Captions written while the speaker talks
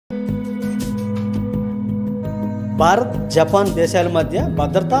Bharat, Japan దేశాల మధ్య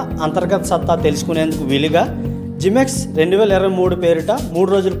భద్రత, అంతర్గత సత్తా తెలుసుకునేందుకు వీలుగా జిమెక్స్ 2023 పేరిట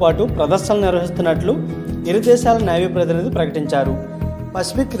 3 రోజుల పాటు ప్రదర్శనలు నిర్వహిస్తున్నట్లు ఇరు దేశాల నేవీ ప్రతినిధి ప్రకటించారు.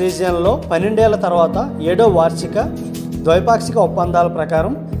 పసిఫిక్ రీజియన్లో 12 ఏళ్ల తర్వాత 7వ వార్షిక ద్వైపాక్షిక ఒప్పందాల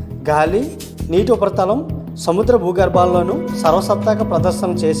ప్రకారం గాలి, నీటి ఉపరితలం, సముద్ర భూగర్భాల్లోనూ సర్వసత్తాక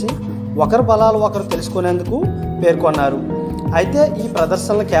ప్రదర్శన చేసి ఒకరి బలాలు ఒకరు తెలుసుకునేందుకు పేర్కొన్నారు. అయితే ఈ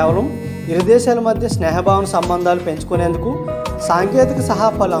ప్రదర్శనలు కేవలం ఇరు దేశాల మధ్య స్నేహభావన సంబంధాలు పెంచుకునేందుకు, సాంకేతిక సహా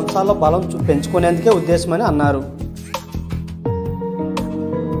పలు అంశాల్లో బలం పెంచుకునేందుకే ఉద్దేశమని అన్నారు.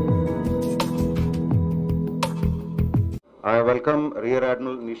 I welcome Rear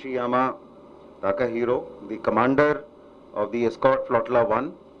Admiral Nishiyama Takahiro, the commander of the Escort Flotilla 1,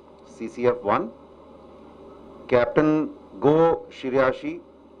 CCF-1, Captain Go Shiraishi,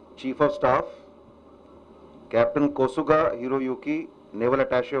 Chief of Staff, Captain Kosuga Hiroyuki, Naval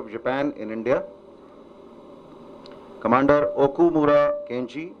Attaché of Japan in India, Commander Okumura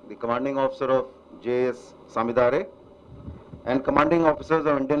Kenji, the commanding officer of JS Samidare, and commanding officers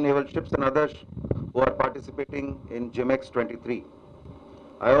of Indian naval ships and others who are participating in GIMEX 23.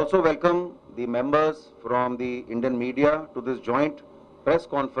 I also welcome the members from the Indian media to this joint press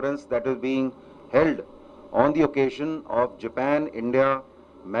conference that is being held on the occasion of Japan-India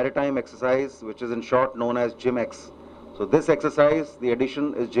maritime exercise, which is in short known as GIMEX. So this exercise, the edition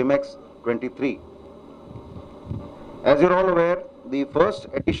is GIMEX 23. As you're all aware, the first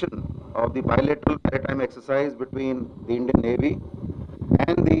edition of the bilateral maritime exercise between the Indian Navy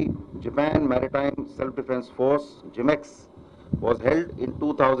and the Japan Maritime Self-Defense Force, GIMEX, was held in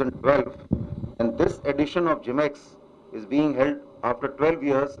 2012, and this edition of GIMEX is being held after 12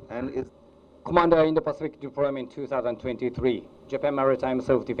 years and is Commander in the Pacific Deployment 2023, Japan Maritime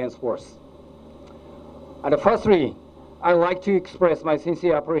Self-Defense Force. And firstly, I'd like to express my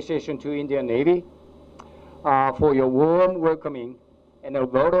sincere appreciation to Indian Navy for your warm welcoming and a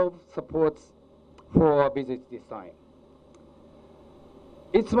lot of support for our visit this time.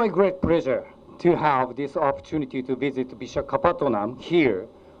 It's my great pleasure to have this opportunity to visit Visakhapatnam here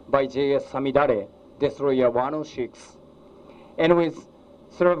by JS Samidare, Destroyer 106, and with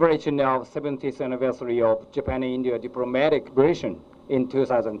celebration of 70th anniversary of Japan-India diplomatic relation in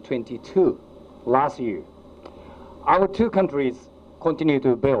 2022, last year. Our two countries continue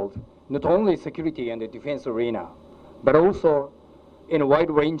to build not only security and the defense arena, but also in a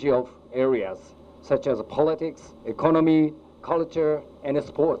wide range of areas such as politics, economy, culture, and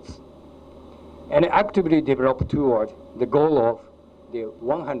sports, and actively develop toward the goal of the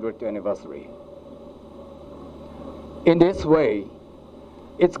 100th anniversary. In this way,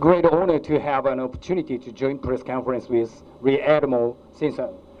 it's great honor to have an opportunity to join press conference with Rear Admiral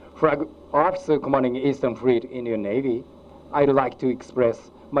Simpson, Flag Officer commanding Eastern Fleet Indian Navy. I'd like to express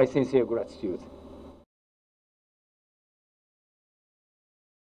my sincere gratitude.